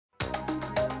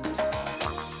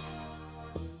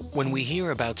When we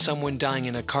hear about someone dying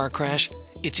in a car crash,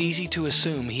 it's easy to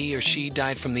assume he or she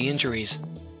died from the injuries.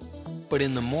 But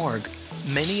in the morgue,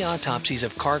 many autopsies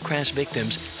of car crash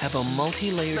victims have a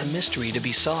multi-layered mystery to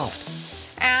be solved.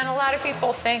 And a lot of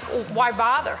people think, well, why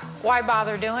bother? Why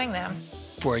bother doing them?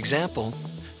 For example,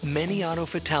 many auto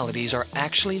fatalities are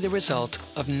actually the result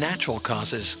of natural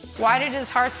causes. Why did his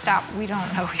heart stop? We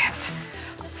don't know yet.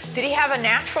 Did he have a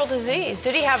natural disease?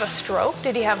 Did he have a stroke?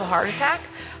 Did he have a heart attack?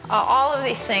 All of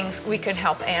these things we can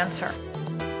help answer.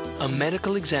 A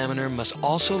medical examiner must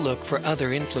also look for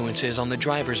other influences on the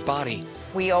driver's body.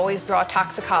 We always draw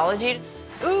toxicology.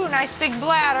 Ooh, nice big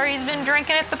bladder. He's been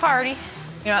drinking at the party.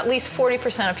 You know, at least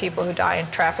 40% of people who die in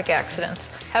traffic accidents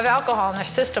have alcohol in their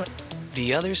system.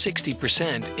 The other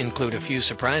 60% include a few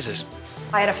surprises.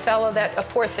 I had a fellow that, a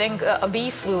poor thing, a bee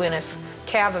flew in his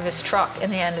cab of his truck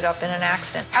and he ended up in an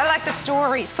accident. I like the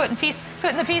stories, putting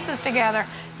the pieces together,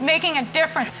 making a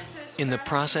difference. In the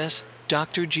process,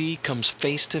 Dr. G comes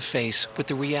face to face with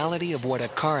the reality of what a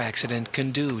car accident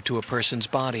can do to a person's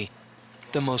body.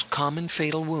 The most common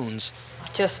fatal wounds.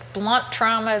 Just blunt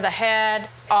trauma to the head,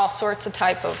 all sorts of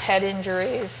type of head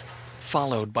injuries.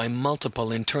 Followed by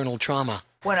multiple internal trauma.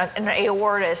 When an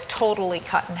aorta is totally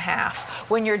cut in half,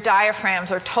 when your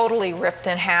diaphragms are totally ripped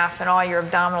in half and all your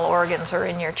abdominal organs are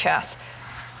in your chest.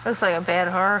 Looks like a bad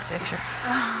horror picture.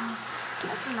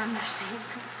 That's an understatement.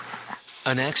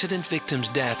 An accident victim's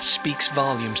death speaks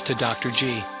volumes to Dr.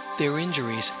 G. Their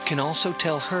injuries can also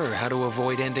tell her how to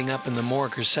avoid ending up in the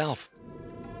morgue herself.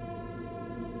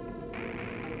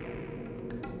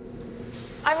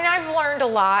 I mean, I've learned a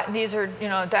lot. These are, you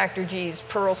know, Dr. G's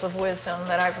pearls of wisdom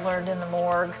that I've learned in the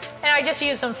morgue. And I just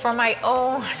use them for my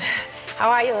own,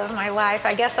 how I live my life.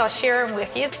 I guess I'll share them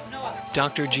with you.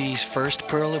 Dr. G's first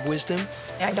pearl of wisdom?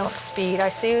 I don't speed. I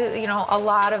see, you know, a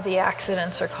lot of the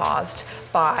accidents are caused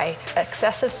by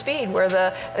excessive speed,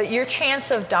 where your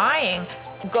chance of dying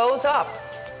goes up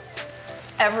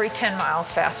every 10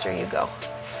 miles faster you go,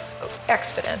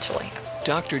 exponentially.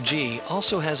 Dr. G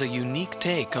also has a unique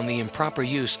take on the improper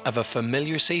use of a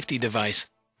familiar safety device,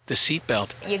 the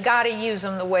seatbelt. You got to use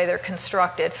them the way they're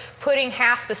constructed. Putting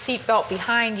half the seatbelt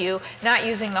behind you, not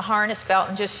using the harness belt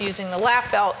and just using the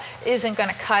lap belt isn't going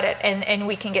to cut it, and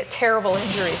we can get terrible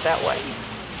injuries that way.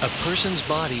 A person's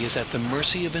body is at the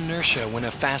mercy of inertia when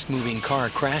a fast-moving car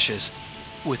crashes.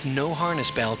 With no harness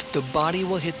belt, the body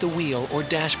will hit the wheel or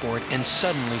dashboard and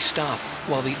suddenly stop,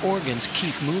 while the organs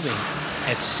keep moving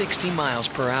at 60 miles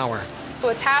per hour.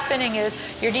 What's happening is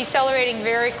you're decelerating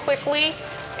very quickly,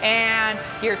 and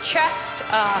your chest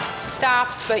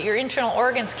stops, but your internal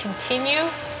organs continue,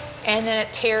 and then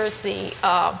it tears the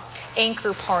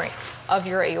anchor point of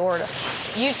your aorta.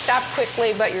 You stop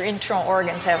quickly, but your internal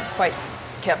organs haven't quite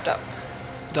kept up.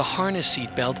 The harness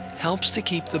seatbelt helps to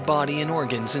keep the body and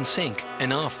organs in sync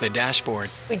and off the dashboard.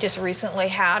 We just recently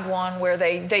had one where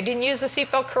they didn't use the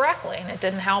seatbelt correctly, and it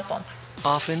didn't help them.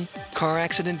 Often, car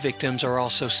accident victims are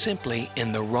also simply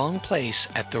in the wrong place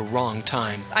at the wrong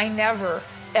time. I never,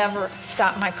 ever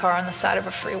stop my car on the side of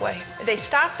a freeway. They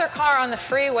stop their car on the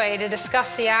freeway to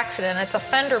discuss the accident. It's a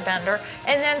fender bender,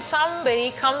 and then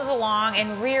somebody comes along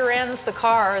and rear ends the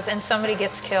cars, and somebody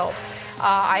gets killed.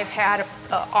 I've had an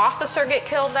officer get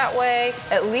killed that way,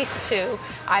 at least 2.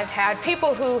 I've had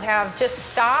people who have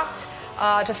just stopped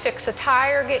to fix a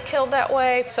tire get killed that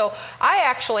way. So I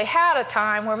actually had a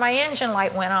time where my engine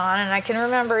light went on, and I can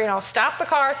remember, you know, stop the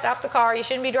car, you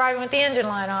shouldn't be driving with the engine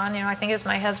light on. You know, I think it's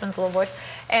my husband's little voice.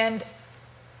 And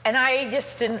I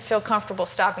just didn't feel comfortable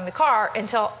stopping the car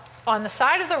until on the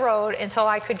side of the road until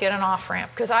I could get an off-ramp,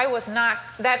 because I was not,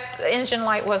 that engine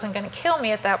light wasn't going to kill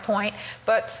me at that point,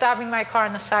 but stopping my car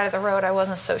on the side of the road, I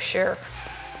wasn't so sure.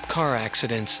 Car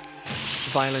accidents,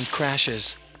 violent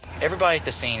crashes. Everybody at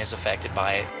the scene is affected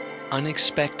by it.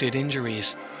 Unexpected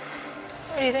injuries.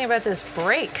 What do you think about this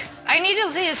brake? I needed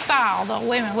to see his file, though.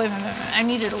 Wait a minute. I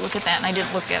needed to look at that, and I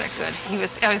didn't look at it good.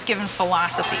 I was given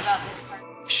philosophy.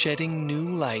 Shedding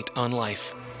new light on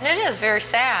life. And it is very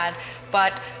sad,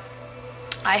 but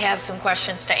I have some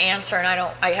questions to answer, and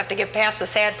I have to get past the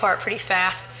sad part pretty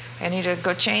fast. I need to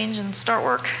go change and start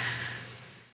work.